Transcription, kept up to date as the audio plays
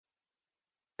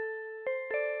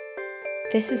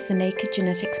This is the Naked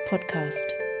Genetics podcast,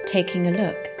 taking a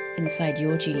look inside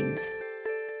your genes.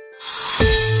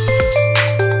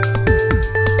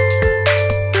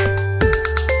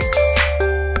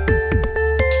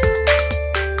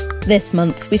 This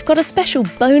month, we've got a special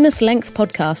bonus-length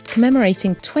podcast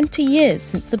commemorating 20 years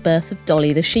since the birth of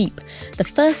Dolly the Sheep, the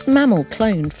first mammal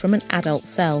cloned from an adult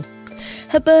cell.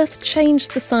 Her birth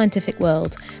changed the scientific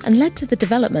world and led to the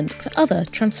development of other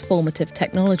transformative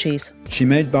technologies. She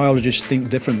made biologists think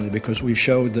differently because we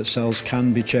showed that cells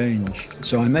can be changed.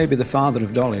 So I may be the father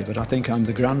of Dolly, but I think I'm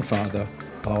the grandfather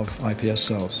of iPS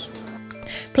cells.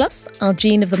 Plus, our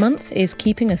gene of the month is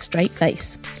keeping a straight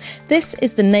face. This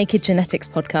is the Naked Genetics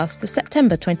podcast for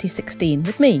September 2016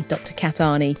 with me, Dr. Kat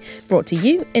Arney, brought to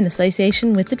you in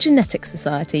association with the Genetics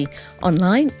Society,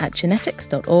 online at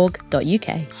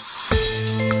genetics.org.uk.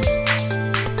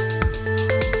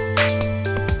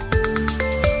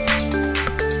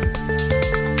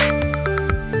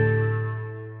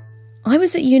 I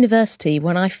was at university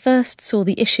when I first saw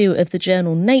the issue of the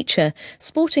journal Nature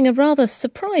sporting a rather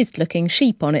surprised-looking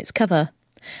sheep on its cover.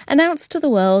 Announced to the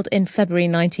world in February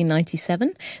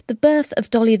 1997, the birth of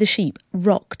Dolly the Sheep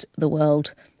rocked the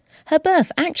world. Her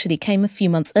birth actually came a few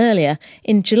months earlier,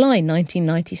 in July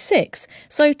 1996,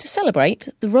 so to celebrate,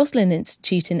 the Roslin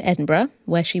Institute in Edinburgh,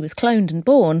 where she was cloned and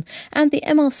born, and the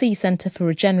MRC Centre for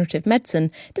Regenerative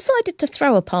Medicine decided to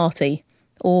throw a party,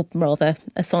 or rather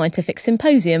a scientific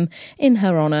symposium, in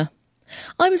her honour.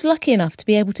 I was lucky enough to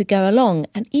be able to go along,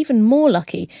 and even more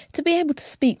lucky to be able to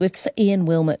speak with Sir Ian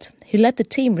Wilmot, who led the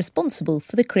team responsible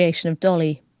for the creation of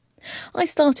Dolly. I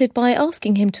started by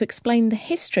asking him to explain the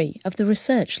history of the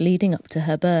research leading up to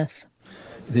her birth.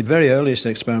 The very earliest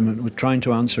experiment was trying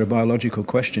to answer a biological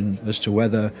question as to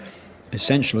whether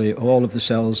essentially all of the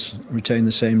cells retain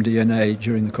the same DNA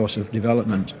during the course of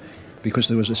development, because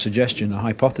there was a suggestion, a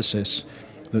hypothesis,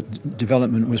 that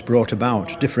development was brought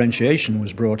about, differentiation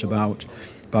was brought about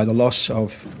by the loss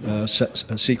of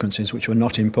sequences which were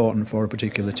not important for a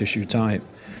particular tissue type.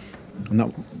 And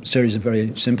that series of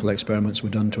very simple experiments were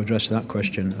done to address that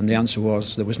question, and the answer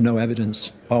was there was no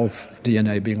evidence of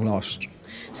DNA being lost.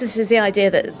 So this is the idea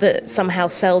that somehow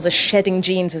cells are shedding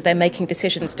genes as they're making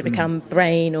decisions to become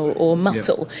brain or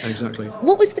muscle. Yeah, exactly.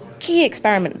 What was the key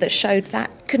experiment that showed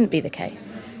that couldn't be the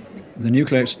case? The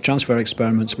nuclear transfer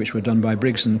experiments, which were done by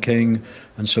Briggs and King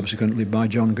and subsequently by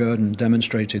John Gurdon,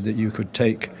 demonstrated that you could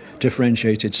take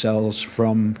differentiated cells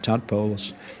from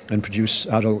tadpoles and produce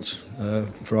adult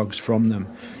frogs from them.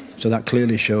 So that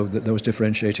clearly showed that those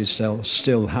differentiated cells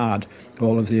still had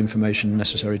all of the information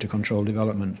necessary to control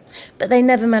development. But they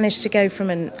never managed to go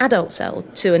from an adult cell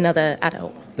to another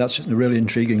adult. That's a really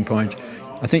intriguing point.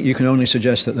 I think you can only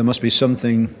suggest that there must be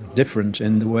something different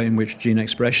in the way in which gene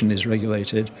expression is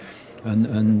regulated,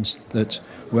 and that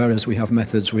whereas we have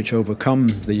methods which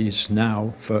overcome these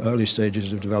now for early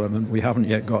stages of development, we haven't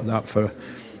yet got that for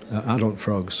adult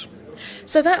frogs.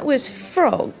 So that was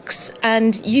frogs,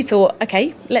 and you thought,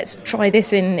 OK, let's try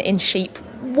this in sheep.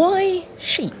 Why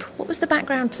sheep? What was the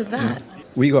background to that? Yeah.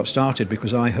 We got started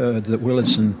because I heard that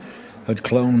Willardson had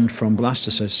cloned from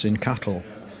blastocysts in cattle.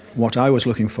 What I was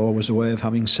looking for was a way of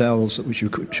having cells which you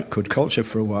could culture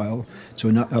for a while to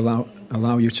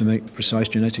allow you to make precise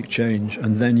genetic change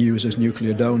and then use as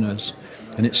nuclear donors.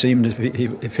 And it seemed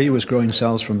if he was growing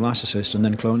cells from blastocysts and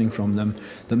then cloning from them,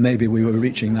 that maybe we were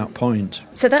reaching that point.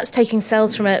 So that's taking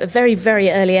cells from a very,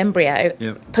 very early embryo,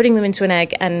 putting them into an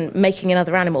egg and making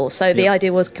another animal. So the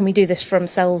idea was, can we do this from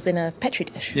cells in a petri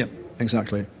dish? Yeah,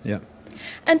 exactly, yeah.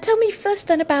 And tell me first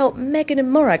then about Megan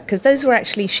and Morag, because those were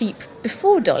actually sheep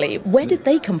before Dolly. Where did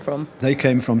they come from? They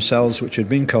came from cells which had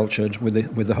been cultured with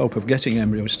the hope of getting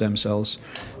embryo stem cells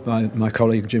by my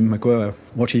colleague Jim McGuire.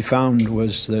 What he found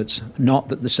was that not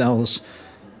that the cells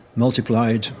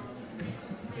multiplied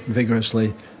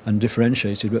vigorously and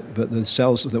differentiated, but the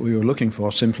cells that we were looking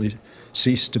for simply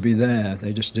ceased to be there.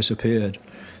 They just disappeared.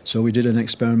 So we did an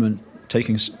experiment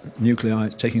taking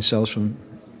cells from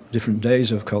different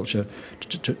days of culture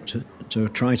to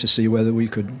try to see whether we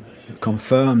could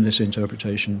confirm this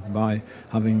interpretation by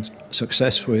having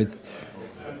success with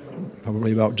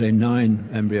probably about day 9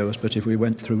 embryos, but if we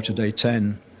went through to day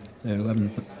 10, day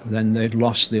 11, then they'd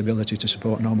lost the ability to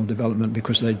support normal development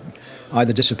because they'd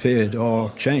either disappeared or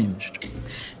changed.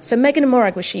 So Megan and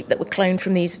Morag were sheep that were cloned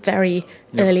from these very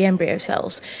early embryo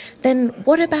cells. Then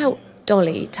what about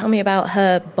Dolly? Tell me about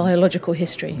her biological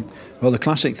history. Well, the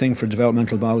classic thing for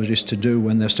developmental biologists to do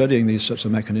when they're studying these sorts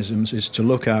of mechanisms is to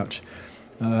look at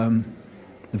the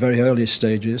very earliest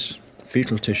stages,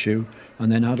 fetal tissue,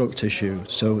 and then adult tissue.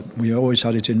 So we always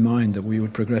had it in mind that we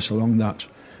would progress along that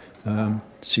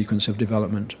sequence of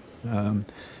development.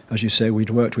 As you say, we'd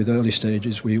worked with early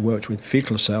stages, we worked with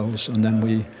fetal cells, and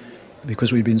then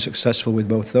because we'd been successful with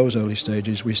both those early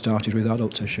stages, we started with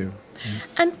adult tissue.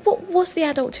 And what was the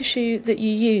adult tissue that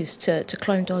you used to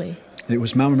clone Dolly? It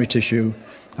was mammary tissue.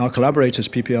 Our collaborators,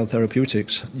 PPL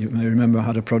Therapeutics, you may remember,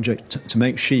 had a project to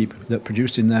make sheep that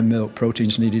produced in their milk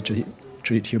proteins needed to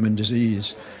treat human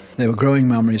disease. They were growing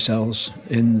mammary cells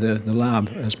in the lab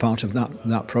as part of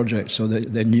that project, so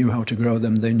they knew how to grow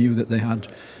them. They knew that they had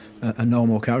a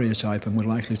normal karyotype and were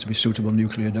likely to be suitable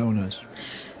nuclear donors.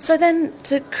 So then,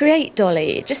 to create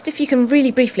Dolly, just if you can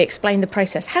really briefly explain the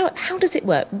process, how does it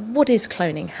work? What is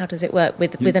cloning? How does it work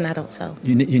with an adult cell?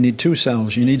 You need two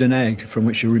cells. You need an egg from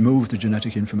which you remove the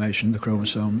genetic information, the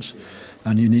chromosomes,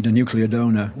 and you need a nuclear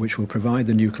donor which will provide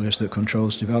the nucleus that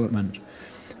controls development.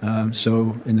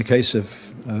 So in the case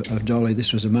of Dolly,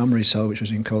 this was a mammary cell which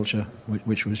was in culture,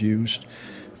 which was used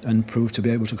and proved to be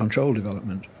able to control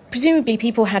development. Presumably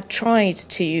people had tried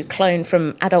to clone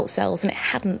from adult cells and it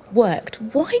hadn't worked.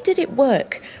 Why did it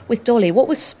work with Dolly? What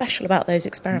was special about those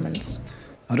experiments?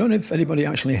 I don't know if anybody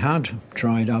actually had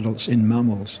tried adults in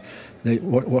mammals.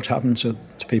 What happened to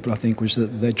people, I think, was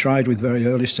that they tried with very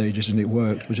early stages and it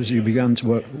worked, but as you began to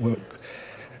work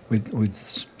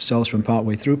with cells from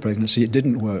partway through pregnancy, it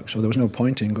didn't work, so there was no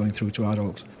point in going through to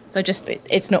adults. So just,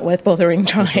 it's not worth bothering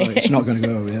trying. It's not going to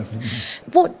go, yeah.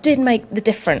 What did make the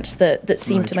difference that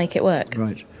seemed to make it work?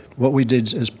 Right. What we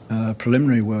did as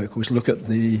preliminary work was look at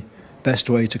the best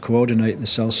way to coordinate the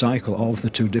cell cycle of the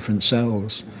two different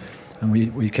cells. And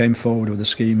we came forward with a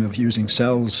scheme of using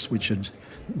cells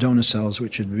donor cells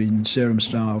which had been serum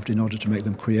starved in order to make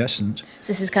them quiescent. So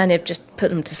this is kind of just put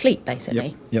them to sleep,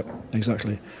 basically? Yep,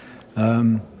 exactly.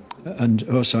 And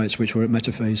oocytes which were at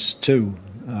metaphase 2,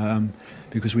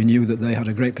 because we knew that they had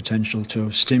a great potential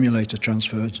to stimulate a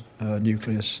transferred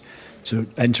nucleus to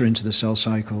enter into the cell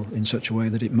cycle in such a way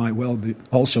that it might well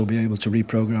also be able to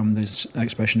reprogram the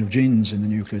expression of genes in the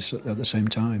nucleus at the same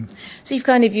time. So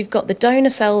you've got the donor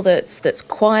cell that's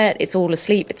quiet, it's all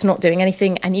asleep, it's not doing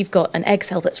anything, and you've got an egg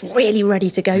cell that's really ready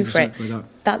to go for it.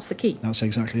 That's the key. That's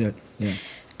exactly it, yeah.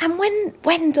 And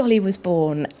when Dolly was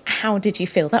born, how did you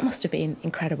feel? That must have been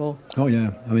incredible. Oh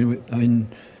yeah,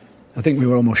 I think we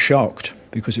were almost shocked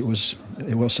because it was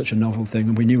such a novel thing,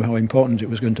 and we knew how important it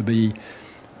was going to be,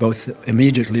 both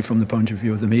immediately from the point of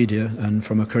view of the media and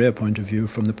from a career point of view,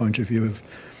 from the point of view of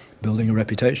building a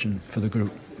reputation for the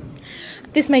group.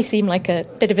 This may seem like a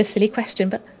bit of a silly question,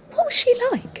 but what was she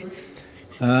like?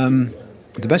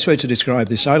 The best way to describe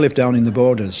this, I live down in the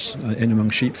borders, in among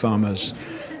sheep farmers,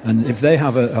 and if they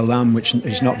have a lamb which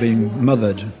is not being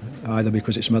mothered, either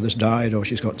because its mother's died or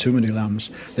she's got too many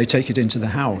lambs, they take it into the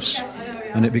house,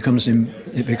 and it becomes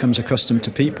accustomed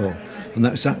to people. And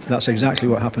that's exactly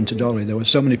what happened to Dolly. There were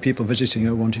so many people visiting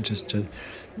her, wanting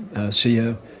to see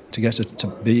her, to get her to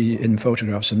be in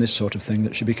photographs and this sort of thing,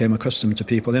 that she became accustomed to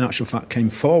people. In actual fact, came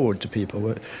forward to people,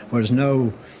 whereas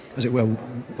no, as it were,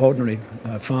 ordinary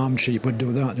farmed sheep would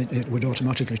do that. It would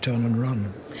automatically turn and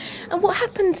run. And what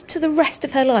happened to the rest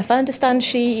of her life? I understand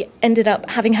she ended up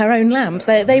having her own lambs.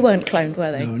 They weren't cloned,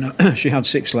 were they? No. She had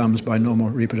 6 lambs by normal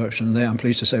reproduction. They, I'm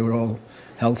pleased to say, were all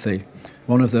healthy.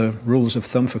 One of the rules of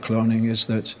thumb for cloning is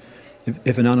that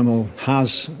if an animal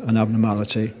has an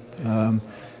abnormality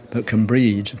but can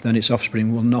breed, then its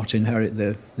offspring will not inherit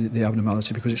the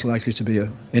abnormality, because it's likely to be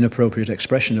an inappropriate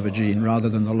expression of a gene rather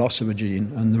than the loss of a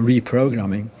gene, and the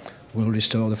reprogramming will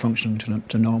restore the function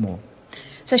to normal.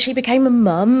 So she became a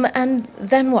mum, and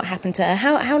then what happened to her?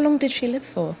 How long did she live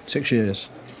for? 6 years.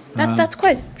 That's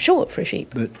quite short for a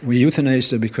sheep. But we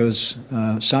euthanized her because,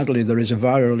 sadly, there is a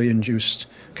virally induced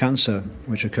cancer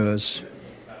which occurs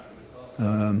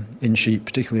in sheep,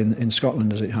 particularly in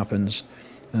Scotland as it happens.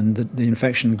 And the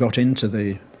infection got into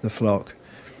the flock.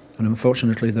 And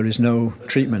unfortunately, there is no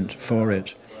treatment for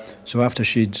it. So after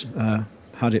she'd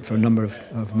had it for a number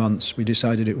of months, we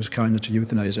decided it was kinder to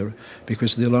euthanize her,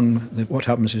 because what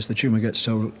happens is the tumour gets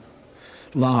so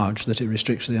large that it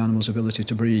restricts the animal's ability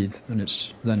to breathe, and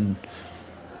it's then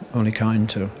only kind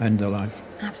to end their life.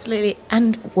 Absolutely.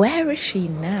 And where is she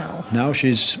now? Now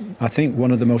she's, I think,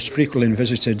 one of the most frequently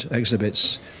visited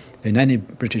exhibits in any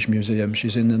British museum.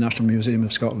 She's in the National Museum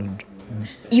of Scotland.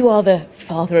 You are the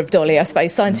father of Dolly, I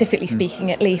suppose, scientifically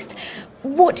speaking at least.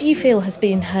 What do you feel has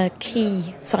been her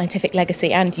key scientific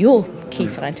legacy, and your key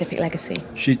scientific legacy?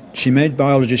 She made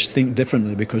biologists think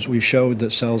differently, because we showed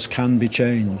that cells can be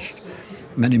changed.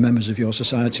 Many members of your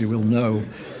society will know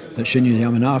that Shinya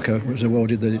Yamanaka was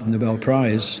awarded the Nobel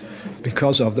Prize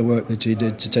because of the work that he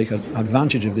did to take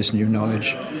advantage of this new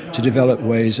knowledge to develop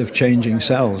ways of changing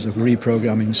cells, of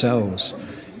reprogramming cells.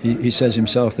 He says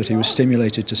himself that he was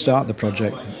stimulated to start the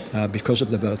project because of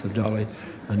the birth of Dolly.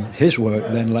 And his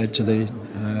work then led to the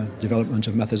development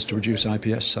of methods to produce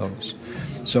iPS cells.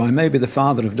 So I may be the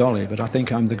father of Dolly, but I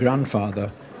think I'm the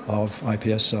grandfather of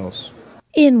iPS cells.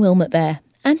 Ian Wilmot there.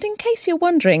 And in case you're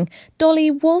wondering,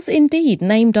 Dolly was indeed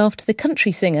named after the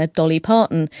country singer Dolly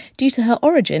Parton due to her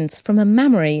origins from a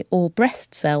mammary or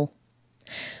breast cell.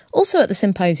 Also at the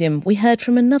symposium, we heard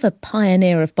from another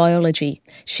pioneer of biology,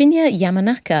 Shinya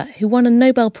Yamanaka, who won a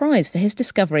Nobel Prize for his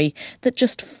discovery that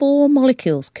just 4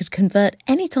 molecules could convert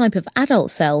any type of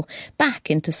adult cell back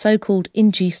into so-called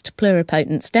induced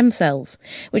pluripotent stem cells,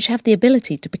 which have the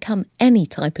ability to become any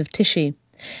type of tissue.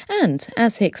 And,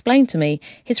 as he explained to me,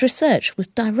 his research was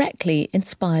directly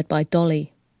inspired by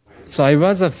Dolly. So I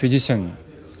was a physician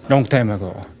long time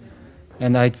ago,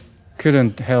 and I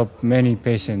couldn't help many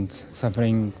patients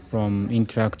suffering from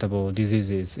intractable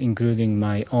diseases, including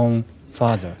my own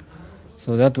father.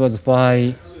 So that was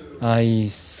why I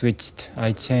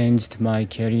changed my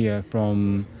career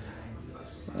from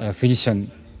a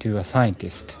physician to a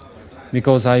scientist,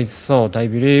 because I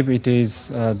believe it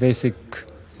is a basic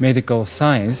medical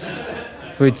science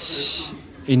which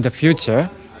in the future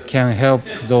can help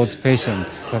those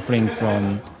patients suffering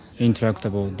from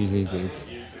intractable diseases.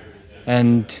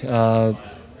 And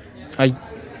I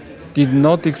did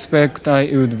not expect I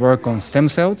would work on stem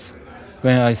cells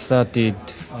when I started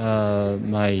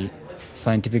my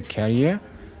scientific career.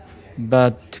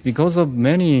 But because of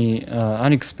many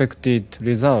unexpected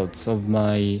results of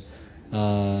my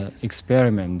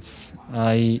experiments,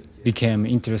 I became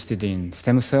interested in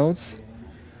stem cells,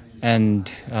 and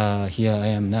here I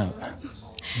am now.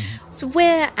 So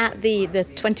we're at the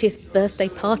 20th birthday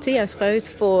party, I suppose,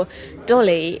 for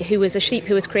Dolly, who was a sheep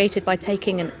who was created by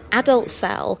taking an adult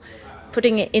cell,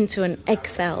 putting it into an egg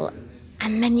cell,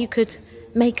 and then you could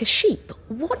make a sheep.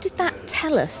 What did that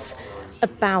tell us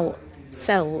about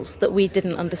cells that we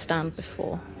didn't understand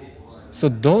before? So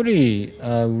Dolly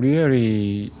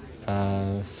really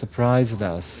surprised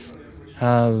us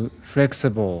how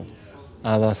flexible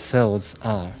our cells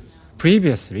are.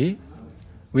 Previously,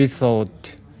 we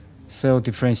thought cell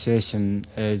differentiation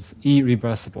is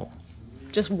irreversible.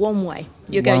 Just one way.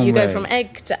 You go from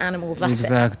egg to animal, that's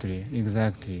it.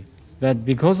 Exactly. But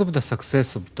because of the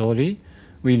success of Dolly,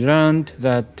 we learned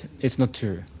that it's not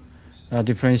true.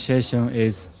 Differentiation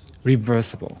is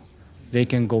reversible. They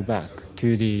can go back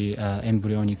to the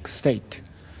embryonic state.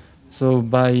 So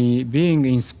by being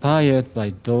inspired by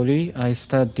Dolly, I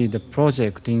started a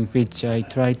project in which I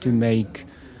tried to make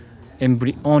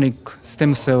embryonic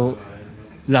stem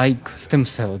cell-like stem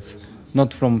cells,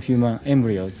 not from human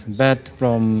embryos, but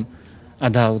from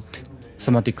adult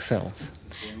somatic cells.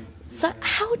 So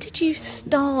how did you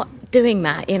start doing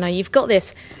that? You know, you've got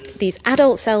these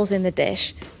adult cells in the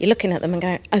dish, you're looking at them and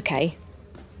going, okay,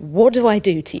 what do I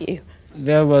do to you?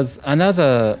 There was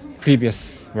another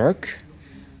previous work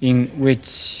in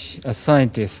which a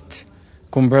scientist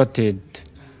converted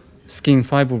skin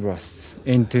fibroblasts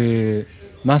into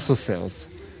muscle cells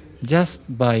just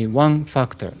by one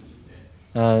factor.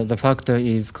 The factor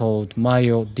is called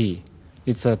MyoD.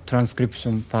 It's a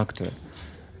transcription factor.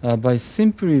 By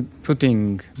simply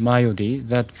putting MyoD,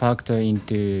 that factor,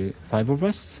 into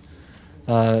fibroblasts,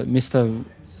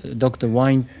 Dr.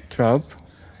 Weintraub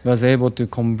was able to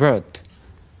convert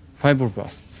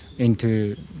fibroblasts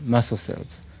into muscle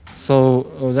cells. So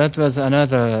that was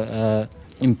another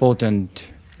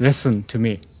important lesson to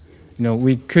me. You know,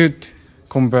 we could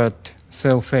convert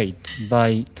cell fate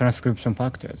by transcription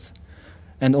factors.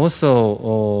 And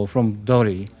also from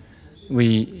Dolly,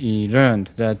 we learned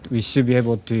that we should be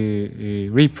able to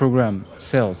reprogram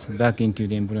cells back into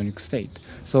the embryonic state.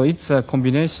 So it's a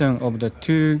combination of the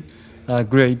two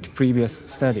great previous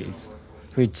studies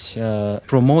which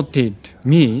promoted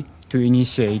me to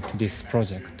initiate this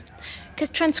project. Because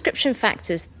transcription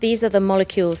factors, these are the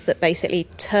molecules that basically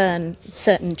turn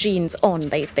certain genes on.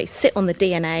 They sit on the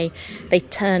DNA, they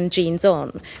turn genes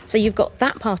on. So you've got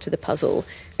that part of the puzzle.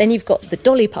 Then you've got the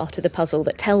Dolly part of the puzzle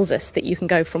that tells us that you can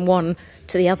go from one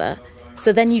to the other.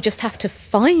 So then you just have to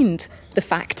find the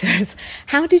factors.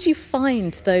 How did you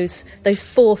find those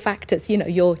 4 factors, you know,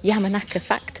 your Yamanaka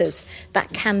factors,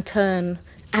 that can turn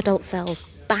adult cells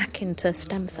back into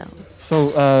stem cells?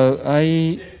 So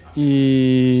I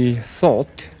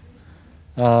thought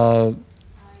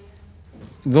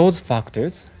those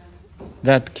factors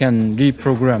that can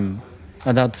reprogram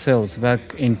adult cells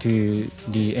back into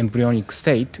the embryonic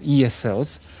state, ES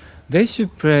cells, they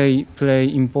should play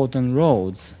important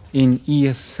roles in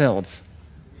ES cells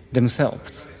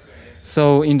themselves.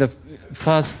 So in the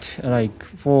first 4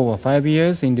 or 5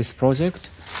 years in this project,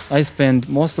 I spent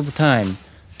most of the time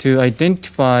to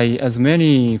identify as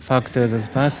many factors as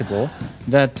possible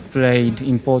that played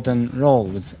important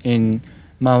roles in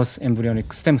mouse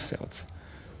embryonic stem cells.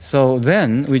 So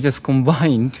then we just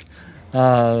combined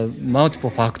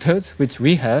multiple factors which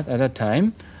we had at that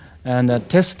time and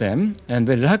test them, and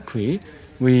very luckily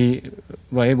we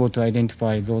were able to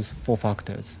identify those 4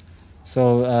 factors.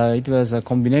 So it was a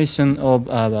combination of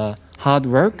our hard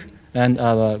work and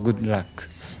our good luck.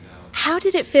 How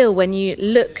did it feel when you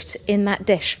looked in that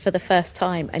dish for the first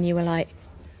time and you were like,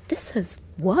 this has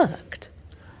worked?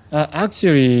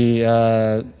 Actually,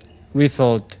 we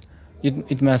thought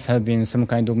it must have been some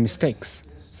kind of mistakes,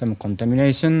 some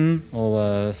contamination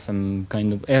or some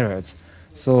kind of errors.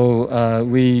 So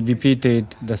we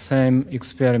repeated the same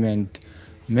experiment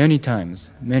many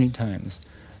times,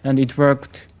 and it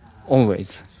worked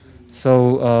always.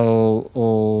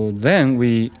 So then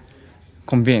we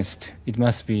convinced it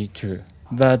must be true.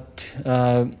 But,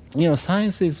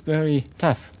 science is very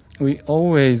tough.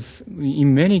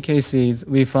 In many cases,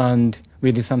 we found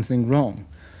we did something wrong.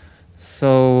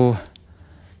 So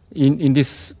in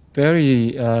this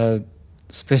very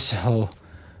special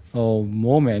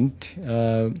moment,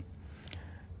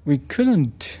 we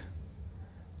couldn't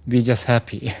be just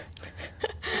happy.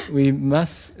 We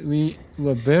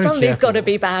were very Something's careful. got to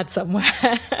be bad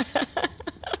somewhere.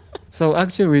 So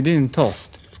actually we didn't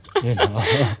toast,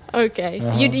 Okay.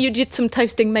 You did some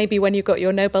toasting maybe when you got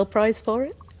your Nobel Prize for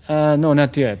it? No,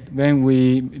 not yet. When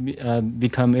we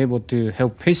become able to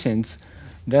help patients,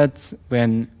 that's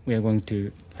when we are going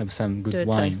to have some good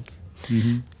wine.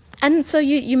 Mm-hmm. And so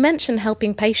you mentioned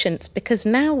helping patients, because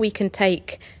now we can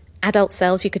take adult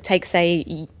cells. You could take,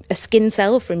 say, a skin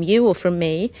cell from you or from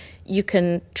me. You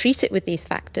can treat it with these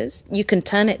factors. You can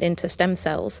turn it into stem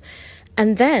cells.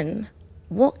 And then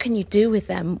what can you do with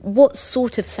them? What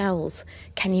sort of cells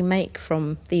can you make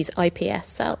from these iPS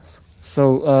cells?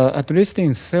 So at least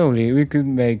in theory, we could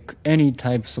make any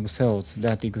types of cells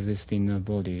that exist in the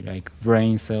body, like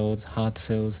brain cells, heart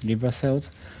cells, liver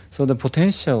cells. So the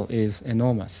potential is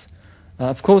enormous.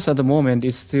 Of course, at the moment,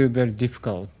 it's still very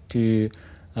difficult to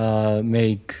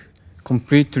make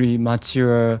completely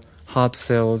mature heart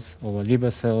cells or liver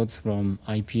cells from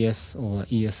iPS or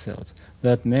ES cells.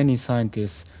 But many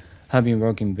scientists have been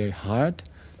working very hard.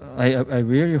 I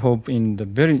really hope in the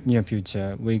very near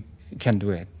future we can do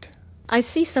it. I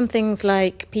see some things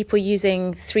like people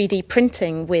using 3D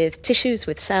printing with tissues,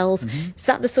 with cells. Mm-hmm. Is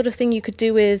that the sort of thing you could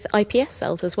do with iPS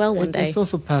cells as well one day? It's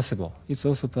also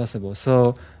possible.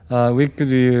 So we could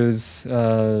use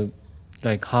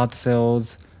like heart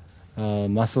cells,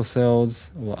 muscle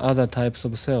cells, or other types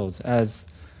of cells as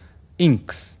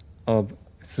inks of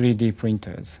 3D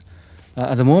printers.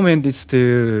 At the moment, it's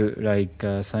still like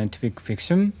scientific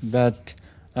fiction, but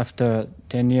after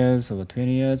 10 years or 20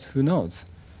 years, who knows?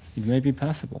 It may be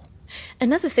possible.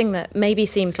 Another thing that maybe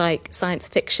seems like science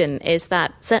fiction is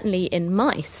that certainly in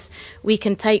mice, we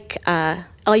can take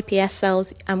iPS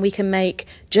cells and we can make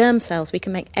germ cells, we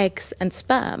can make eggs and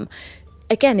sperm.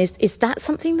 Again, is that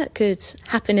something that could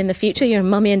happen in the future? Your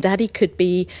mummy and daddy could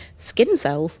be skin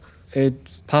cells.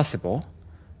 It's possible.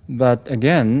 But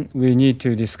again, we need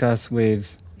to discuss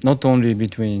with not only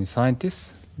between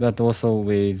scientists, but also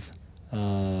with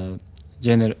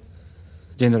general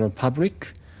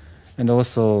public, and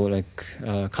also like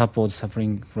couples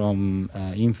suffering from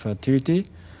infertility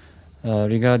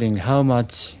regarding how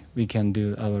much we can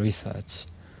do our research.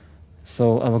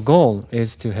 So our goal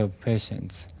is to help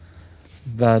patients,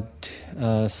 but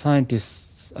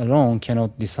scientists alone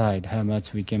cannot decide how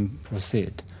much we can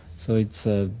proceed. So it's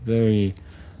a very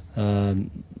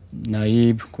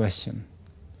naive question.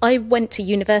 I went to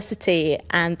university,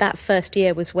 and that first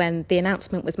year was when the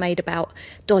announcement was made about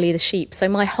Dolly the Sheep. So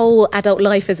my whole adult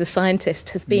life as a scientist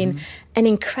has been an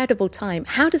incredible time.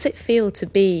 How does it feel to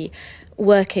be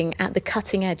working at the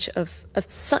cutting edge of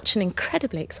such an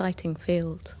incredibly exciting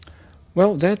field?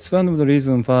 Well, that's one of the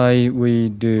reasons why we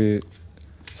do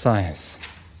science.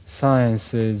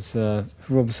 Science is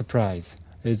full of surprise.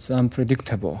 It's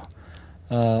unpredictable.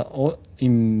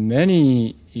 In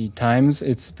many times,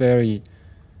 it's very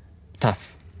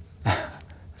tough.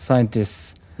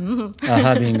 Scientists are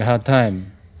having a hard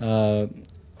time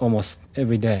almost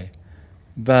every day.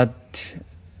 But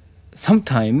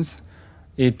sometimes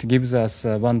it gives us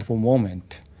a wonderful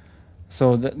moment.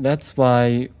 So that's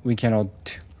why we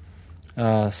cannot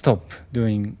stop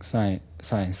doing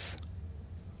science.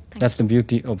 That's the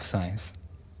beauty of science.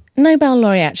 Nobel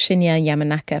laureate Shinya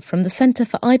Yamanaka from the Center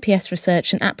for iPS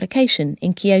Research and Application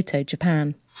in Kyoto,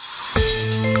 Japan.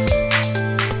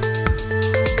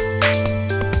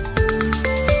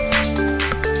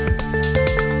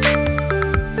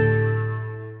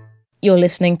 You're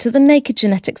listening to the Naked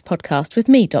Genetics podcast with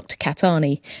me, Dr. Kat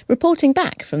Arney, reporting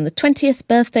back from the 20th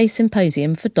birthday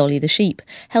symposium for Dolly the Sheep,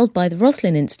 held by the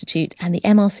Roslin Institute and the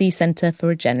MRC Centre for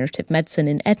Regenerative Medicine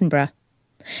in Edinburgh.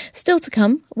 Still to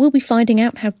come, we'll be finding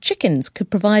out how chickens could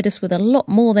provide us with a lot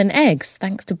more than eggs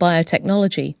thanks to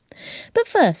biotechnology. But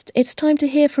first, it's time to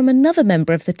hear from another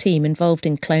member of the team involved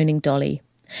in cloning Dolly.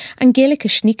 Angelika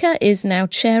Schnicker is now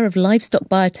Chair of Livestock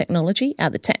Biotechnology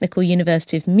at the Technical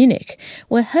University of Munich,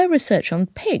 where her research on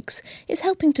pigs is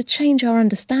helping to change our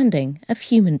understanding of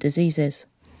human diseases.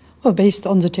 Well, based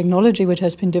on the technology which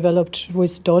has been developed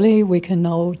with Dolly, we can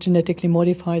now genetically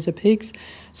modify the pigs.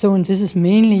 And this is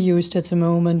mainly used at the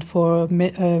moment for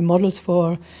models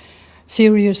for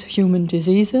serious human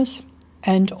diseases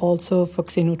and also for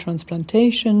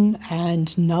xenotransplantation.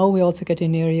 And now we also get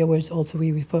an area where it's also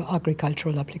for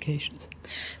agricultural applications.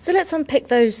 So let's unpick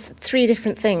those three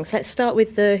different things. Let's start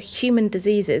with the human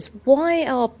diseases. Why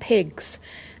are pigs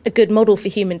a good model for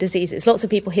human diseases? Lots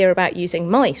of people hear about using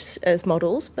mice as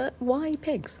models, but why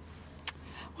pigs?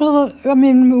 Well, I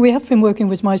mean, we have been working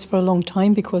with mice for a long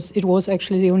time because it was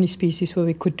actually the only species where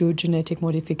we could do genetic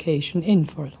modification in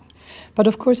for a long time. But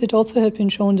of course, it also had been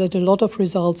shown that a lot of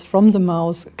results from the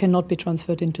mouse cannot be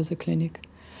transferred into the clinic.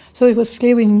 So it was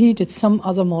clear we needed some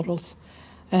other models.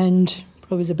 And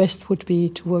probably the best would be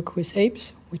to work with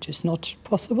apes, which is not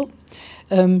possible.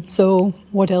 So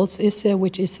what else is there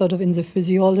which is sort of in the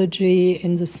physiology,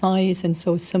 in the size, and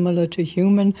so similar to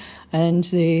human? And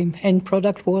the end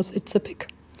product it's a pig.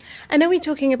 And are we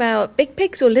talking about big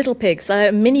pigs or little pigs?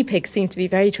 Mini pigs seem to be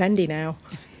very trendy now.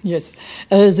 Yes.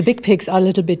 The big pigs are a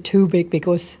little bit too big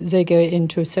because they go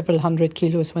into several hundred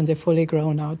kilos when they're fully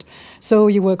grown out. So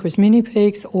you work with mini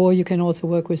pigs, or you can also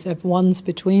work with F1s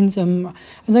between them.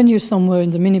 And then you're somewhere in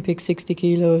the mini pig 60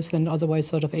 kilos and otherwise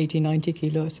sort of 80, 90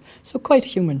 kilos. So quite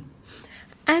human.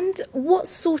 And what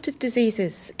sort of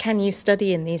diseases can you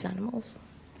study in these animals?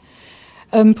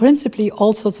 Principally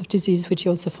all sorts of diseases which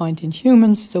you also find in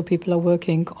humans. So people are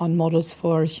working on models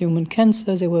for human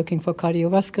cancer, they're working for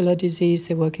cardiovascular disease,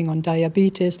 they're working on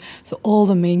diabetes. So all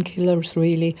the main killers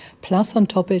really, plus on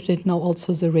top of it now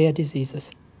also the rare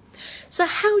diseases. So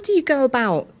how do you go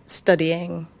about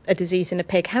studying a disease in a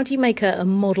pig? How do you make a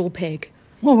model pig?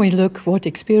 Well, we look what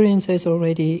experience is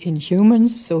already in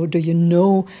humans. So do you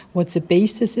know what the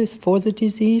basis is for the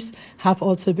disease? Have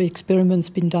also the experiments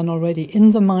been done already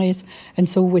in the mice? And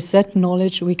so with that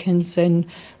knowledge, we can then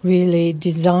really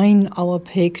design our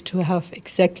pig to have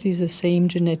exactly the same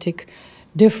genetic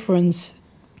difference,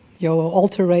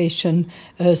 alteration,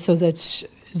 so that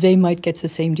they might get the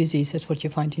same disease as what you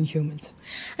find in humans.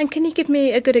 And can you give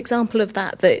me a good example of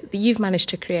that you've managed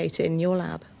to create in your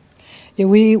lab? Yeah,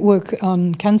 we work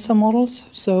on cancer models.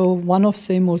 So one of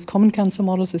the most common cancer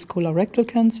models is colorectal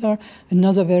cancer.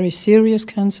 Another very serious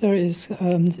cancer is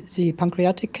the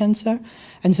pancreatic cancer.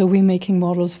 And so we're making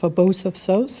models for both of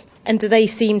those. And do they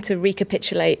seem to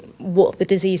recapitulate what the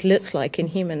disease looks like in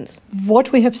humans?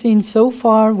 What we have seen so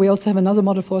far, we also have another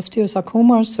model for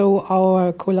osteosarcoma. So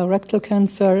our colorectal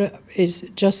cancer is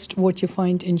just what you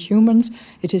find in humans.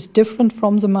 It is different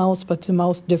from the mouse, but the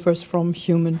mouse differs from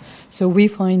human. So we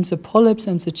find the polyps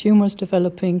and the tumors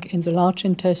developing in the large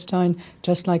intestine,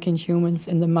 just like in humans,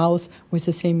 in the mouse with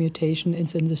the same mutation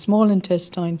is in the small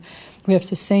intestine. We have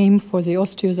the same for the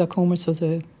osteosarcoma, so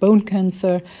the bone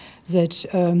cancer, that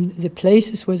the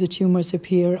places where the tumors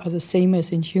appear are the same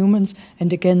as in humans,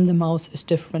 and again the mouse is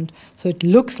different. So it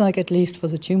looks like, at least for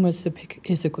the tumors, the pig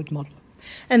is a good model.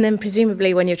 And then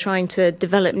presumably when you're trying to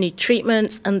develop new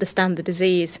treatments, understand the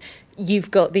disease,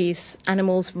 you've got these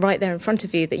animals right there in front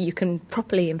of you that you can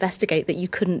properly investigate that you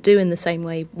couldn't do in the same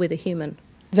way with a human.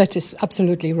 That is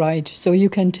absolutely right. So you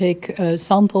can take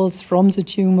samples from the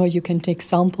tumor, you can take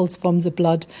samples from the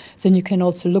blood, then you can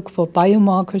also look for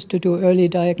biomarkers to do early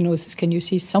diagnosis. Can you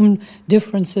see some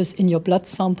differences in your blood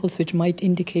samples which might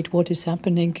indicate what is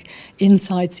happening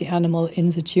inside the animal in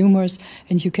the tumors?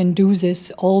 And you can do this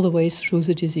all the way through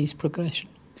the disease progression.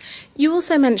 You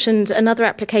also mentioned another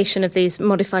application of these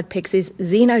modified pigs is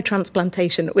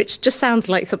xenotransplantation, which just sounds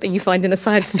like something you find in a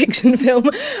science fiction film.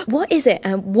 What is it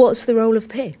and what's the role of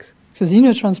pigs? So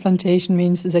xenotransplantation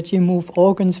means that you move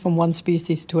organs from one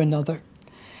species to another.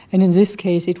 And in this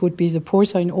case, it would be the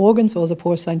porcine organs or the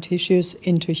porcine tissues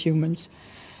into humans.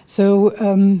 So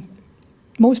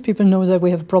most people know that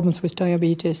we have problems with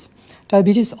diabetes.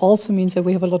 Diabetes also means that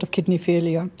we have a lot of kidney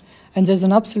failure. And there's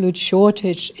an absolute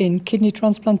shortage in kidney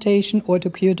transplantation or to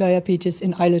cure diabetes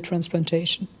in islet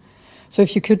transplantation. So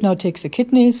if you could now take the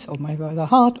kidneys or maybe the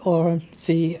heart or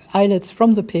the islets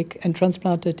from the pig and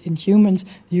transplant it in humans,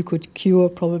 you could cure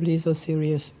probably those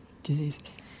serious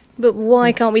diseases. But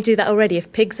why can't we do that already?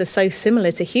 If pigs are so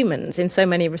similar to humans in so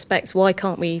many respects, why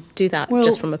can't we do that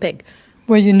just from a pig?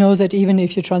 Well, you know that even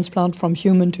if you transplant from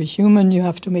human to human, you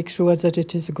have to make sure that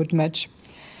it is a good match.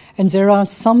 And there are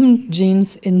some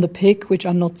genes in the pig which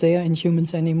are not there in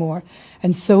humans anymore.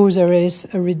 And so there is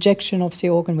a rejection of the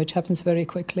organ which happens very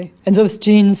quickly. And those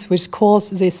genes which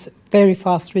cause these very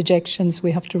fast rejections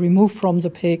we have to remove from the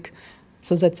pig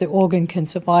so that the organ can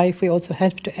survive. We also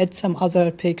have to add some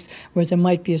other pigs where there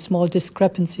might be a small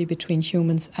discrepancy between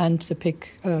humans and the pig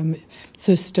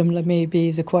system, like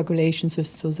maybe the coagulation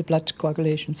system, so the blood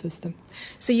coagulation system.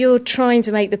 So you're trying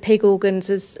to make the pig organs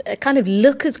as kind of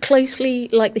look as closely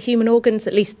like the human organs,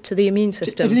 at least to the immune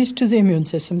system? At least to the immune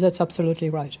system, that's absolutely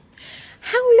right.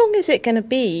 How long is it going to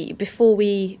be before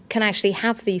we can actually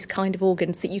have these kind of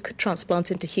organs that you could transplant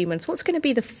into humans? What's going to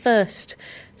be the first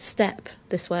step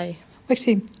this way?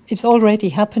 Actually, it's already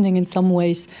happening in some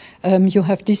ways. You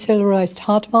have decellularized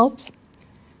heart valves,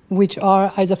 which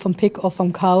are either from pig or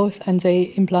from cows, and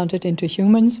they implanted into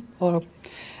humans. But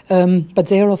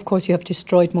there, of course, you have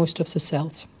destroyed most of the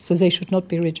cells, so they should not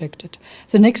be rejected.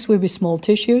 The next will be small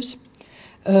tissues.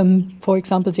 For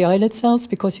example, the islet cells,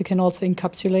 because you can also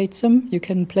encapsulate them, you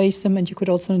can place them, and you could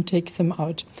also take them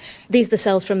out. These are the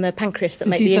cells from the pancreas that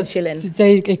make the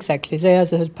insulin? Exactly. They are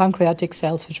the pancreatic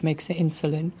cells which make the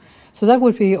insulin. So that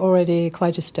would be already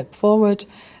quite a step forward.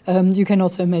 You can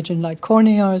also imagine like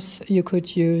corneas you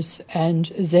could use,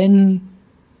 and then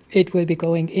it will be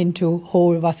going into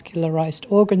whole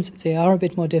vascularized organs. They are a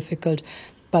bit more difficult,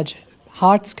 but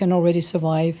hearts can already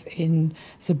survive in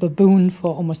the baboon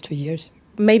for almost 2 years.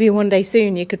 Maybe one day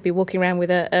soon you could be walking around with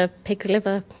a pig's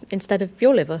liver instead of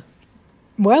your liver.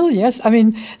 Well, yes. I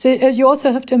mean, you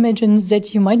also have to imagine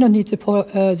that you might not need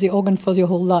the organ for your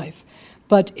whole life.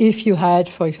 But if you had,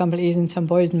 for example, eaten some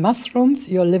poisoned mushrooms,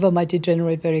 your liver might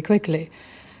degenerate very quickly.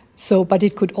 But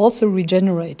it could also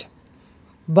regenerate.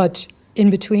 But in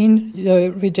between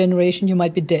the regeneration, you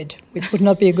might be dead, which would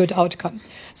not be a good outcome.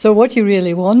 So what you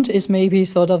really want is maybe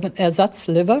sort of an ersatz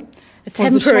liver. A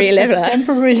temporary liver. A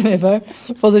temporary liver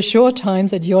for the short time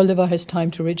that your liver has time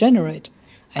to regenerate.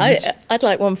 I'd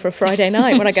like one for a Friday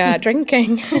night when I go out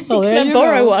drinking. Well, there you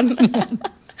borrow go. one.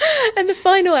 And the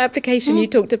final application you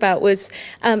talked about was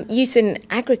use in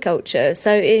agriculture.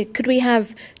 So could we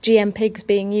have GM pigs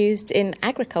being used in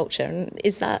agriculture? And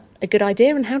is that a good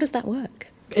idea? And how does that work?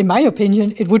 In my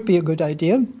opinion, it would be a good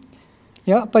idea.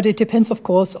 Yeah, but it depends, of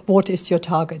course, what is your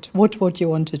target? What you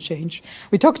want to change?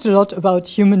 We talked a lot about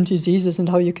human diseases and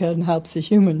how you can help the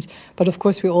humans. But of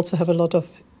course, we also have a lot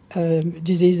of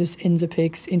diseases in the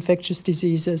pigs, infectious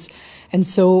diseases. And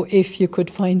so if you could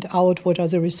find out what are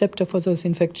the receptor for those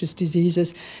infectious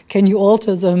diseases, can you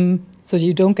alter them so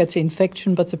you don't get the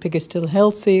infection but the pig is still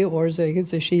healthy, or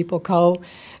the sheep or cow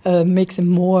makes them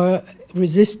more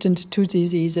resistant to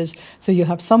diseases. So you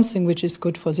have something which is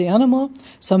good for the animal,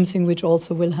 something which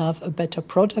also will have a better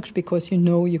product because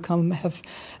you can have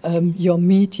your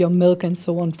meat, your milk and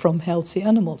so on from healthy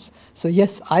animals. So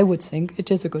yes, I would think it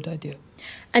is a good idea.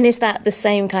 And is that the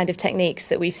same kind of techniques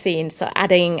that we've seen? So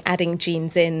adding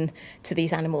genes in to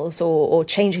these animals or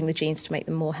changing the genes to make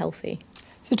them more healthy?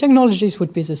 The technologies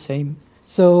would be the same.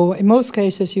 So in most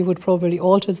cases, you would probably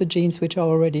alter the genes which are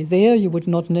already there. You would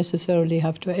not necessarily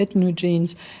have to add new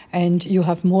genes. And you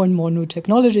have more and more new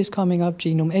technologies coming up.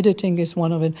 Genome editing is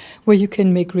one of it, where you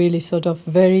can make really sort of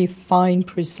very fine,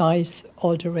 precise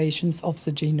alterations of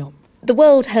the genome. The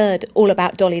world heard all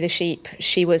about Dolly the sheep.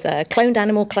 She was a cloned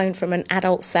animal, cloned from an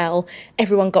adult cell.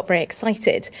 Everyone got very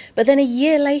excited. But then a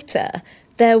year later,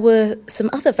 there were some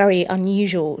other very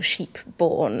unusual sheep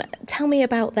born. Tell me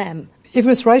about them. It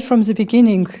was right from the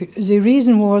beginning. The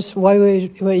reason was why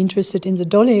we were interested in the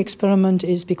Dolly experiment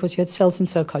is because you had cells in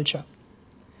cell culture.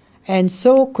 And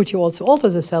so could you also alter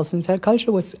the cells in cell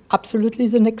culture was absolutely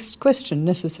the next question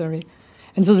necessary.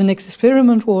 And so the next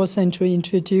experiment was then to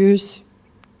introduce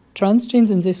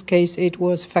transgenes. In this case, it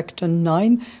was factor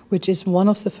 9, which is one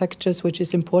of the factors which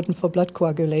is important for blood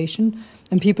coagulation.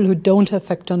 And people who don't have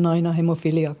factor 9 are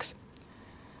hemophiliacs.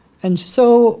 And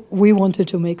so we wanted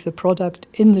to make the product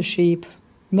in the sheep,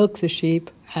 milk the sheep,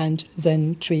 and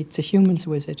then treat the humans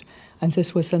with it. And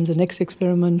this was then the next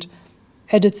experiment,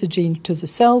 added the gene to the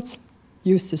cells,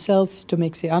 used the cells to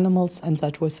make the animals, and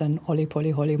that was then Ollie, Polly,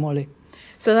 Holly, Molly.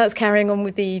 So that's carrying on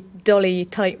with the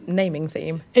Dolly-type naming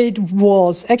theme? It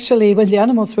was. Actually, when the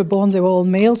animals were born, they were all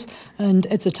males. And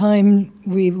at the time,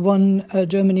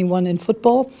 Germany won in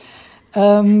football.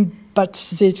 But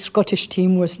the Scottish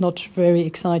team was not very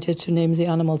excited to name the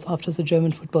animals after the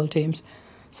German football teams.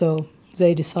 So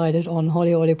they decided on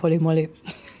Holly, Ollie, Polly, Molly.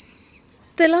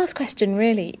 The last question,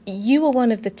 really. You were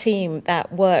one of the team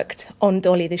that worked on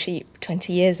Dolly the Sheep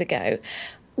 20 years ago.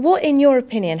 What, in your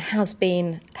opinion, has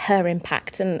been her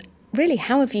impact, and really,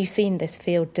 how have you seen this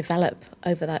field develop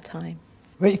over that time?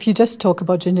 Well, if you just talk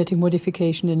about genetic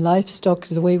modification in livestock,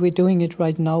 the way we're doing it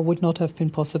right now would not have been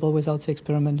possible without the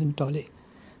experiment in Dolly.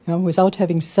 Without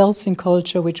having cells in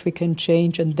culture which we can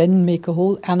change and then make a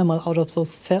whole animal out of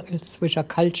those cells which are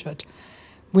cultured.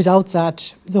 Without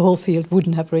that, the whole field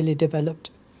wouldn't have really developed.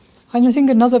 And I think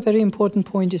another very important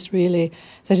point is really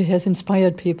that it has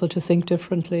inspired people to think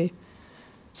differently.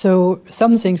 So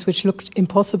some things which looked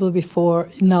impossible before,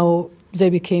 now they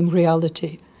became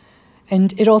reality.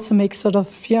 And it also makes sort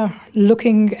of,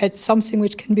 looking at something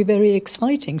which can be very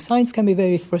exciting. Science can be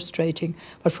very frustrating,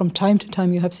 but from time to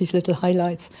time you have these little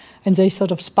highlights and they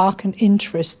sort of spark an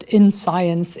interest in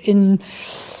science, in,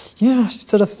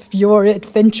 sort of your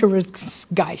adventurous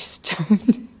Geist.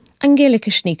 Angelika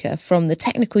Schnieker from the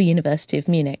Technical University of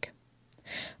Munich.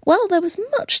 Well, there was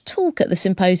much talk at the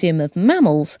Symposium of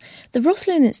Mammals. The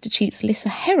Roslin Institute's Lissa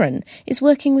Heron is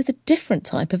working with a different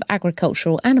type of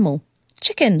agricultural animal,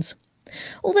 chickens.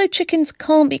 Although chickens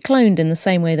can't be cloned in the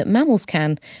same way that mammals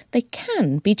can, they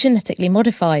can be genetically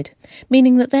modified,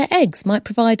 meaning that their eggs might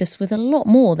provide us with a lot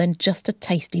more than just a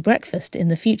tasty breakfast in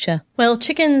the future. Well,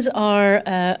 chickens are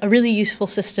a really useful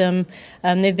system.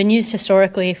 They've been used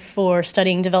historically for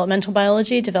studying developmental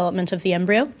biology, development of the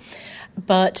embryo.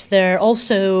 But they're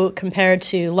also, compared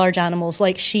to large animals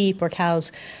like sheep or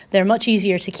cows, they're much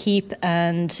easier to keep,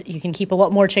 and you can keep a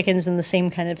lot more chickens in the same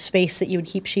kind of space that you would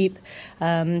keep sheep.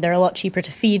 They're a lot cheaper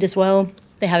to feed as well.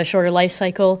 They have a shorter life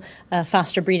cycle, a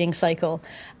faster breeding cycle,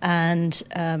 and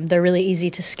they're really easy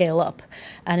to scale up.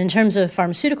 And in terms of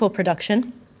pharmaceutical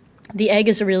production, the egg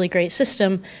is a really great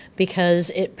system because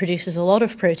it produces a lot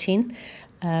of protein.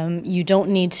 You don't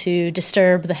need to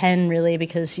disturb the hen, really,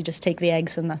 because you just take the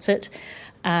eggs and that's it.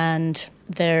 And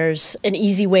there's an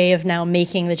easy way of now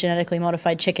making the genetically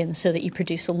modified chicken so that you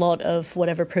produce a lot of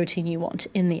whatever protein you want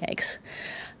in the eggs.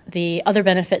 The other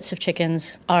benefits of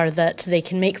chickens are that they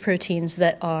can make proteins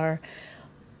that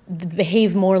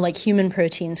behave more like human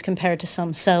proteins compared to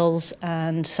some cells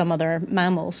and some other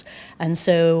mammals. And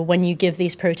so when you give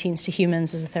these proteins to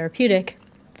humans as a therapeutic,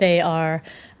 they are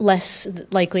less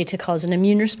likely to cause an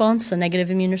immune response, a negative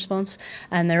immune response,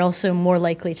 and they're also more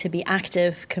likely to be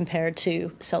active compared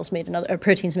to cells made in other, or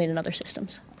proteins made in other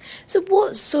systems. So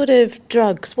what sort of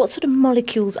drugs, what sort of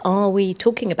molecules are we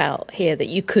talking about here that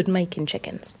you could make in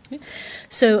chickens?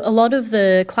 So a lot of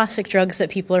the classic drugs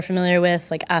that people are familiar with,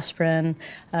 like aspirin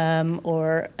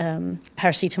or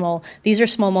paracetamol, these are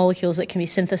small molecules that can be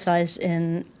synthesized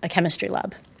in a chemistry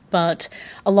lab. But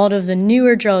a lot of the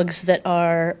newer drugs that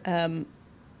are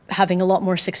having a lot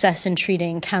more success in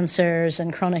treating cancers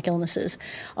and chronic illnesses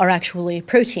are actually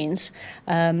proteins.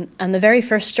 And the very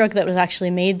first drug that was actually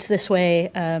made this way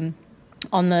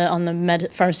on the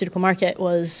pharmaceutical market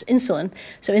was insulin.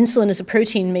 So insulin is a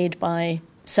protein made by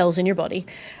cells in your body,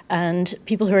 and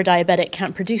people who are diabetic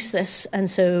can't produce this, and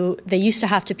so they used to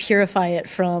have to purify it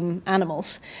from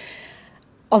animals.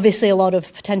 Obviously, a lot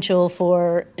of potential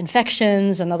for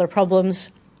infections and other problems,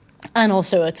 and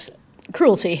also it's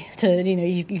cruelty to,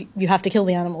 you have to kill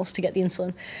the animals to get the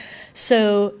insulin.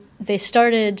 So they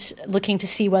started looking to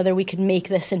see whether we could make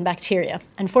this in bacteria.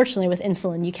 Unfortunately, with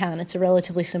insulin, you can. It's a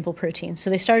relatively simple protein. So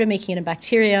they started making it in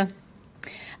bacteria,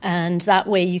 and that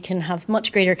way you can have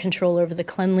much greater control over the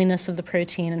cleanliness of the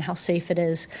protein and how safe it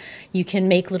is. You can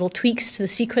make little tweaks to the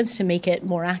sequence to make it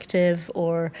more active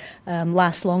or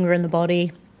last longer in the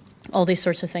body, all these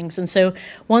sorts of things. And so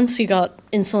once you got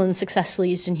insulin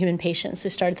successfully used in human patients, they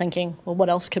started thinking, well, what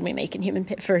else can we make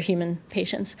for human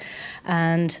patients?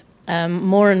 And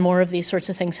more and more of these sorts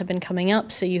of things have been coming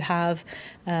up. So you have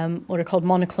what are called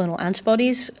monoclonal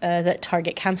antibodies that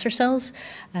target cancer cells.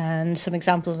 And some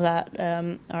examples of that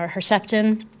are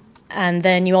Herceptin. And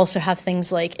then you also have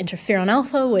things like interferon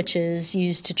alpha, which is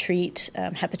used to treat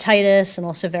hepatitis and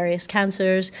also various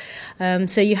cancers.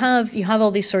 So you have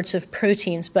all these sorts of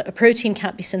proteins, but a protein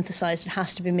can't be synthesized. It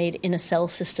has to be made in a cell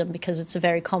system because it's a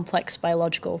very complex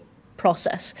biological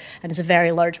process and it's a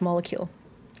very large molecule.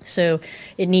 So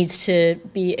it needs to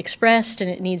be expressed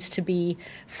and it needs to be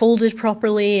folded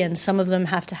properly, and some of them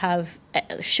have to have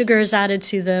sugars added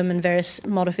to them and various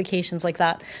modifications like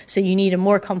that. So you need a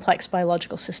more complex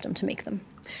biological system to make them.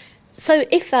 So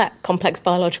if that complex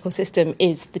biological system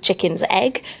is the chicken's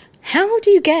egg, how do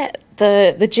you get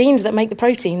the genes that make the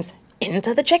proteins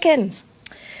into the chickens?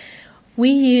 We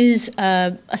use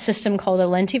a system called a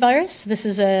lentivirus. This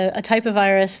is a type of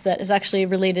virus that is actually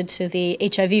related to the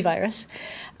HIV virus.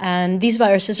 And these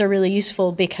viruses are really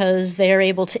useful because they are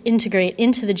able to integrate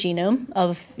into the genome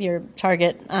of your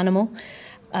target animal.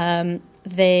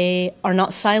 They are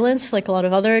not silenced like a lot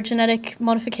of other genetic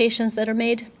modifications that are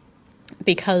made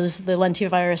because the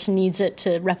lentivirus needs it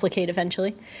to replicate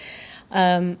eventually.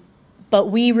 But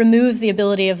we remove the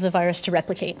ability of the virus to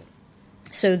replicate.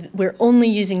 So we're only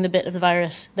using the bit of the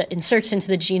virus that inserts into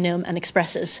the genome and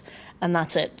expresses, and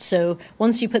that's it. So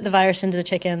once you put the virus into the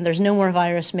chicken, there's no more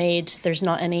virus made, there's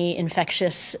not any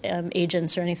infectious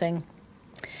agents or anything.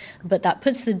 But that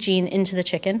puts the gene into the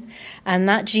chicken, and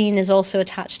that gene is also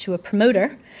attached to a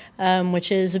promoter,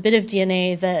 which is a bit of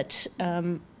DNA that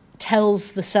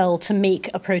tells the cell to make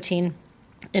a protein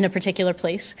in a particular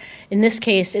place. In this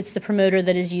case, it's the promoter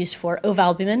that is used for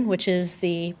ovalbumin, which is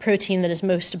the protein that is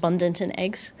most abundant in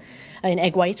eggs, in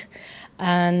egg white.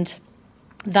 And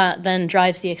that then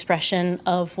drives the expression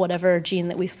of whatever gene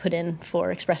that we've put in for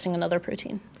expressing another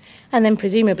protein. And then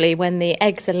presumably when the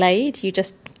eggs are laid, you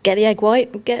just get the egg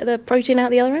white and get the protein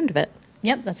out the other end of it.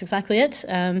 Yep, that's exactly it.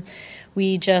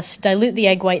 We just dilute the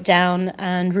egg white down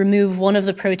and remove one of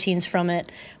the proteins from it,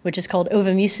 which is called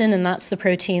ovomucin, and that's the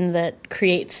protein that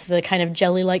creates the kind of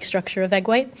jelly-like structure of egg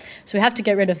white. So we have to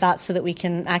get rid of that so that we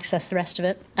can access the rest of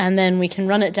it. And then we can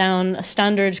run it down a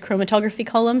standard chromatography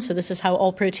column. So this is how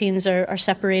all proteins are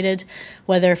separated,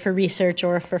 whether for research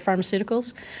or for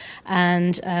pharmaceuticals.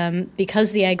 And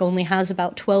because the egg only has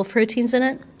about 12 proteins in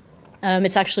it,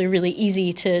 it's actually really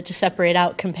easy to separate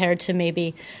out compared to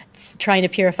maybe trying to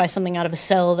purify something out of a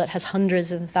cell that has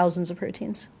hundreds and thousands of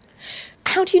proteins.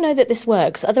 How do you know that this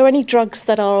works? Are there any drugs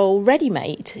that are already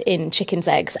made in chickens'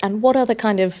 eggs? And what other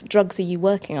kind of drugs are you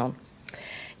working on?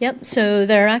 Yep, so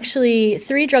there are actually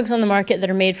 3 drugs on the market that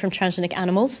are made from transgenic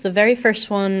animals. The very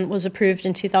first one was approved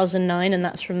in 2009, and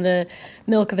that's from the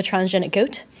milk of a transgenic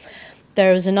goat.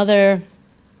 There was another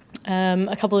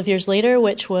a couple of years later,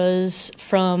 which was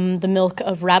from the milk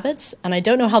of rabbits. And I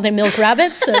don't know how they milk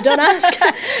rabbits, so don't ask.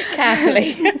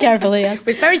 Carefully. Carefully, yes.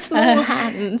 With very small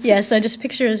hands. Yes, I just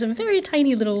picture some very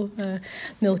tiny little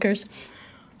milkers.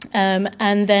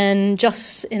 And then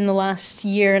just in the last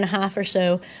year and a half or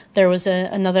so, there was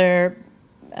another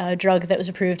drug that was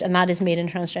approved, and that is made in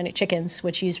transgenic chickens,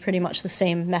 which use pretty much the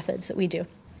same methods that we do.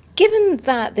 Given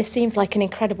that this seems like an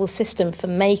incredible system for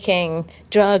making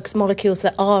drugs, molecules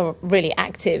that are really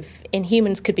active in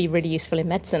humans, could be really useful in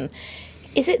medicine,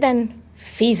 is it then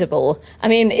feasible? I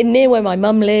mean, near where my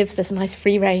mum lives, there's a nice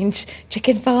free-range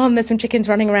chicken farm, there's some chickens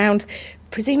running around.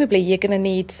 Presumably you're going to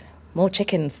need more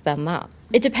chickens than that.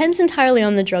 It depends entirely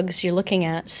on the drugs you're looking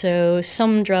at. So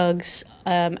some drugs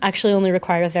actually only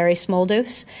require a very small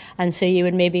dose, and so you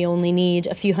would maybe only need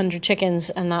a few hundred chickens,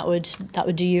 and that would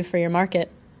do you for your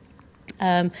market.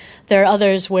 There are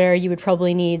others where you would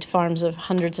probably need farms of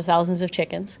hundreds of thousands of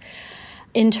chickens.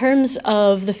 In terms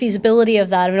of the feasibility of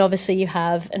that, I mean, obviously you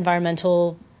have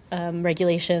environmental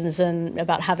regulations and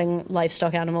about having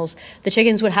livestock animals. The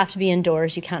chickens would have to be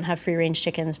indoors. You can't have free-range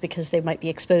chickens because they might be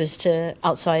exposed to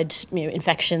outside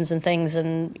infections and things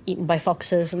and eaten by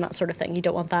foxes and that sort of thing. You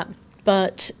don't want that.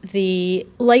 But the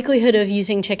likelihood of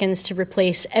using chickens to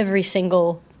replace every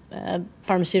single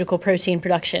pharmaceutical protein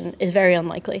production is very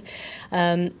unlikely.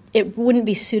 It wouldn't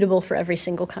be suitable for every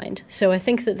single kind. So I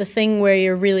think that the thing where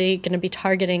you're really going to be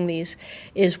targeting these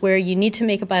is where you need to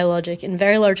make a biologic in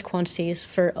very large quantities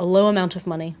for a low amount of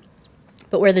money,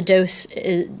 but where the dose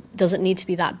doesn't need to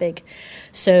be that big.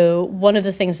 So one of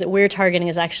the things that we're targeting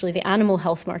is actually the animal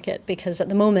health market, because at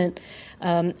the moment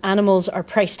animals are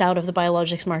priced out of the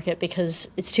biologics market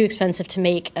because it's too expensive to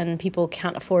make and people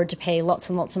can't afford to pay lots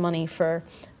and lots of money for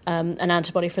an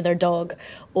antibody for their dog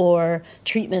or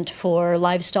treatment for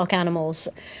livestock animals.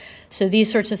 So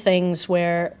these sorts of things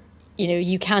where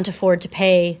you can't afford to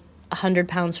pay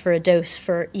 £100 for a dose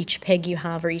for each pig you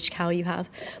have or each cow you have.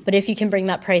 But if you can bring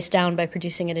that price down by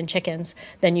producing it in chickens,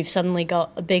 then you've suddenly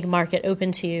got a big market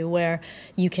open to you where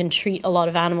you can treat a lot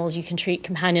of animals, you can treat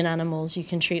companion animals, you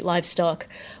can treat livestock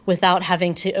without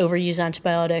having to overuse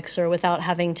antibiotics or without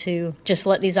having to just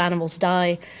let these animals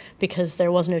die because there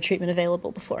was no treatment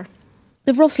available before.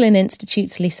 The Roslin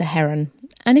Institute's Lisa Heron.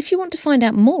 And if you want to find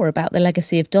out more about the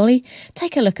legacy of Dolly,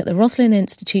 take a look at the Roslin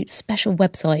Institute's special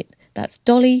website. That's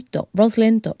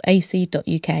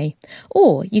dolly.roslin.ac.uk.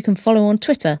 Or you can follow on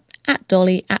Twitter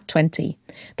 @Dolly@20.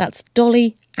 That's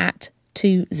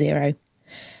Dolly@20.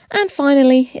 And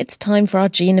finally, it's time for our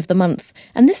gene of the month.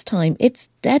 And this time it's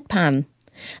deadpan.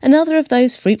 Another of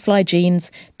those fruit fly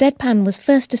genes, deadpan was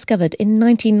first discovered in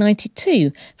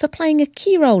 1992 for playing a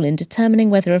key role in determining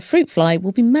whether a fruit fly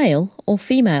will be male or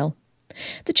female.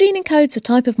 The gene encodes a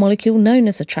type of molecule known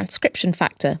as a transcription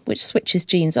factor, which switches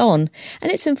genes on,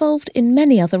 and it's involved in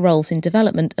many other roles in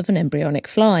development of an embryonic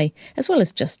fly, as well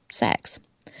as just sex.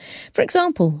 For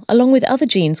example, along with other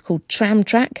genes called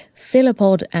tramtrack,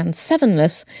 philopod and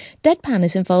sevenless, deadpan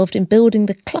is involved in building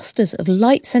the clusters of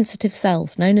light-sensitive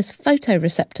cells known as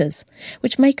photoreceptors,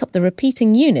 which make up the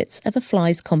repeating units of a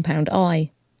fly's compound eye.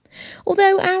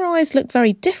 Although our eyes look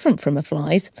very different from a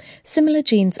fly's, similar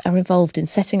genes are involved in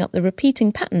setting up the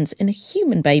repeating patterns in a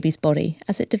human baby's body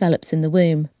as it develops in the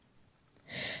womb.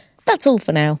 That's all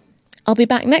for now. I'll be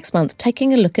back next month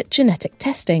taking a look at genetic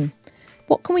testing.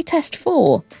 What can we test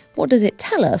for? What does it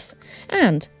tell us?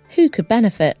 And who could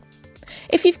benefit?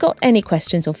 If you've got any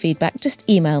questions or feedback, just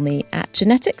email me at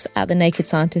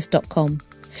genetics@thenakedscientist.com.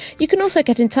 You can also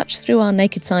get in touch through our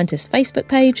Naked Scientist Facebook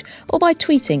page or by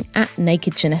tweeting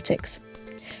 @NakedGenetics.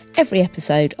 Every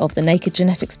episode of the Naked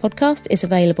Genetics podcast is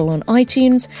available on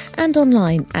iTunes and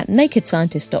online at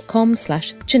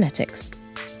nakedscientist.com/genetics.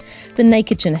 The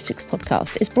Naked Genetics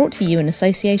podcast is brought to you in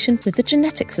association with the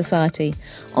Genetics Society,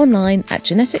 online at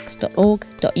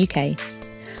genetics.org.uk.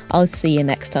 I'll see you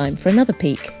next time for another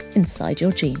peek inside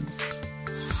your genes.